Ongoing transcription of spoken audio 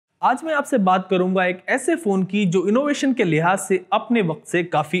आज मैं आपसे बात करूंगा एक ऐसे फोन की जो इनोवेशन के लिहाज से अपने वक्त से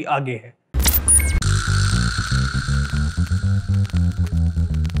काफी आगे है।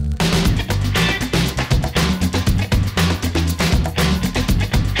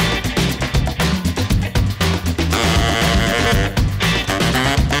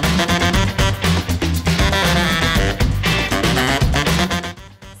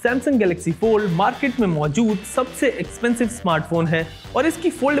 सैमसंग गैलेक्सी फोल्ड मार्केट में मौजूद सबसे एक्सपेंसिव स्मार्टफोन है और इसकी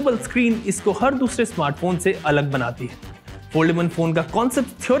फोल्डेबल स्क्रीन इसको हर दूसरे स्मार्टफोन से अलग बनाती है। फोल्डेबल फोन का कॉन्सेप्ट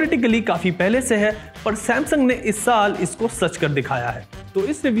थ्योरेटिकली काफी पहले से है, पर सैमसंग ने इस साल इसको सच कर दिखाया है। तो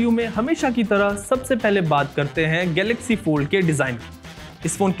इस रिव्यू में हमेशा की तरह सबसे पहले बात करते हैं गैलेक्सी फोल्ड के डिजाइन की।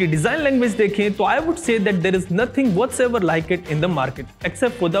 इस फोन की डिजाइन लैंग्वेज देखें तो I would say that there is nothing व्हाटसएवर like it in the market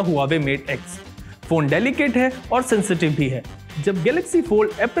except for the Huawei Mate x. Phone delicate है और सेंसिटिव भी है। जब गैलेक्सी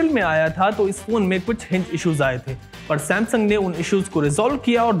फोल्ड अप्रैल में आया था तो इस फोन में कुछ हिंज इश्यूज आए थे, पर सैमसंग ने उन इश्यूज को रिजॉल्व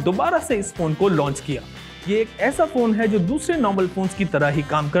किया और दोबारा से इस फोन को लॉन्च किया। ये एक ऐसा फोन है जो दूसरे नॉर्मल फोन्स की तरह ही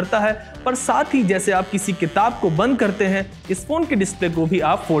काम करता है, पर साथ ही जैसे आप किसी किताब को बंद करते हैं, इस फोन के डिस्प्ले को भी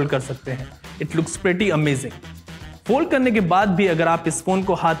आप फोल्ड कर सकते हैं। It looks pretty amazing. Fold करने के बाद भी अगर आप इस फोन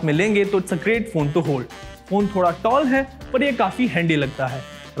को हाथ में लेंगे तो it's a great phone to hold. Phone थोड़ा टॉल है पर यह काफी हैंडी लगता है।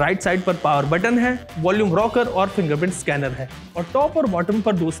 राइट साइड पर पावर बटन है, वॉल्यूम रॉकर और फिंगरप्रिंट स्कैनर है और टॉप और बॉटम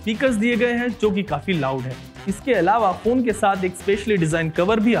पर 2 स्पीकर्स दिए गए हैं जो कि काफी लाउड है। इसके अलावा फोन के साथ एक स्पेशली डिजाइन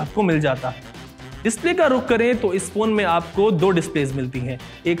कवर भी आपको मिल जाता है। डिस्प्ले का रुख करें तो इस फोन में आपको 2 डिस्प्लेज मिलती हैं।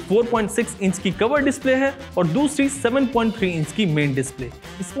 एक 4.6 इंच की कवर डिस्प्ले है और दूसरी 7.3 इंच की मेन डिस्प्ले।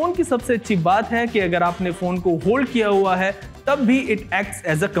 इस फोन की सबसे अच्छी बात है कि अगर आपने फोन को होल्ड किया हुआ है तब भी it acts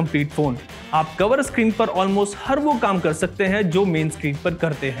as a complete phone. आप कवर स्क्रीन पर ऑलमोस्ट हर वो काम कर सकते हैं जो मेन स्क्रीन पर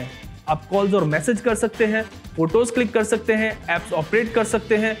करते हैं। आप कॉल्स और मैसेज कर सकते हैं, फोटोज क्लिक कर सकते हैं, एप्स ऑपरेट कर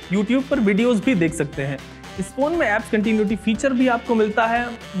सकते हैं, यूट्यूब पर वीडियोस भी देख सकते हैं। इस फोन में एप्स कंटिन्यूटी फीचर भी आपको मिलता है,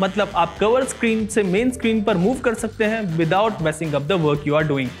 मतलब आप कवर स्क्रीन से मेन स्क्रीन पर मूव कर सकते हैं without messing up the work you are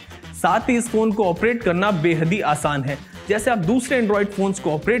doing. साथ ही इस फोन को ऑपरेट करना बेहद ही आसान है। जैसे आप दूसरे एंड्रॉइड फोन्स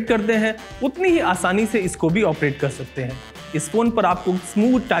को ऑपरेट करते हैं उतनी ही आसानी से इसको भी ऑपरेट कर सकते हैं। इस फोन पर आपको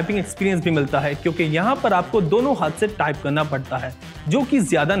स्मूथ टाइपिंग एक्सपीरियंस भी मिलता है क्योंकि यहाँ पर आपको दोनों हाथ से टाइप करना पड़ता है, जो कि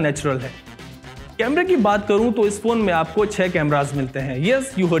ज्यादा नेचुरल है। कैमरे की बात करूं तो इस फोन में आपको 6 कैमरास मिलते हैं।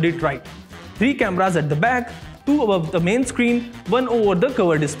 Yes, you heard it right. 3 cameras at the back, 2 above the main screen, 1 over the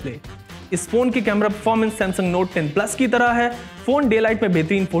cover display। इस फोन की camera performance Samsung note 10 plus की तरह है। फोन डे लाइट में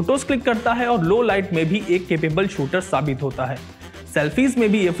बेहतरीन फोटोज क्लिक करता है और लो लाइट में भी एक केपेबल शूटर साबित होता है। सेल्फीज में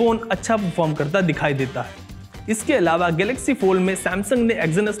भी ये फोन अच्छा परफॉर्म करता दिखाई देता है। इसके अलावा गैलेक्सी फोल्ड में सैमसंग ने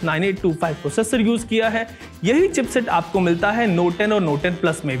Exynos 9825 प्रोसेसर यूज किया है। यही चिपसेट आपको मिलता है नोट 10 और नोट 10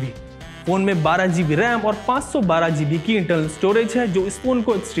 प्लस में भी। फोन में 12 GB रैम और 512 GB की इंटरनल स्टोरेज है जो इस फोन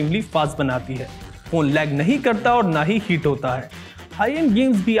को एक्सट्रीमली फास्ट बनाती है। फोन लैग नहीं करता और ना ही हीट होता है। हाई एंड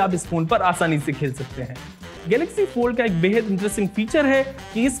गेम्स भी आप इस फोन पर आसानी से खेल सकते हैं। गैलेक्सी फोल्ड का एक बेहद इंटरेस्टिंग फीचर है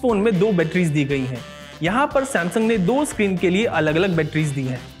कि इस फोन में 2 बैटरीज दी गई हैं। यहाँ पर सैमसंग ने 2 स्क्रीन के लिए अलग अलग बैटरीज दी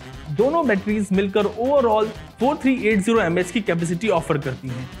हैं। दोनों बैटरीज मिलकर ओवरऑल 4380 mAh की कैपेसिटी ऑफर करती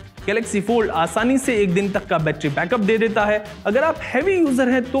हैं। गैलेक्सी फोल्ड आसानी से 1 दिन तक का बैटरी बैकअप दे देता है। अगर आप हैवी यूजर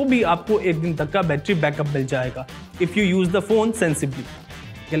हैं तो भी आपको 1 दिन तक का बैटरी बैकअप मिल जाएगा if you use the phone sensibly.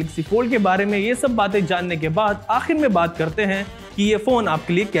 Galaxy fold के बारे में ये सब बातें जानने के बाद आखिर में बात करते हैं कि ये फोन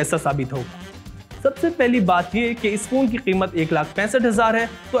आपके लिए कैसा साबित होगा। सबसे पहली बात ये कि इस फोन की कीमत 1,65,000 है,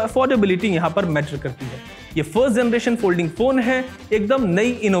 तो अफोर्डेबिलिटी यहाँ पर मैटर करती है। ये फर्स्ट जनरेशन फोल्डिंग फोन है, एकदम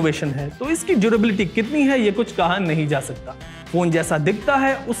नई इनोवेशन है, तो इसकी ड्यूरेबिलिटी कितनी है ये कुछ कहा नहीं जा सकता। फोन जैसा दिखता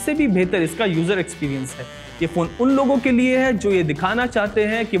है उससे भी बेहतर इसका यूजर एक्सपीरियंस है। ये फोन उन लोगों के लिए है जो ये दिखाना चाहते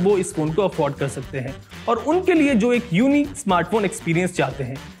हैं कि वो इस फोन को अफोर्ड कर सकते हैं, और उनके लिए जो एक यूनिक स्मार्टफोन एक्सपीरियंस चाहते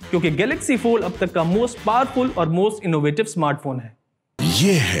हैं, क्योंकि गैलेक्सी फोल्ड अब तक का मोस्ट पावरफुल और मोस्ट इनोवेटिव स्मार्टफोन है।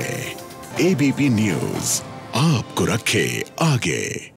 ये है ABP न्यूज, आपको रखे आगे।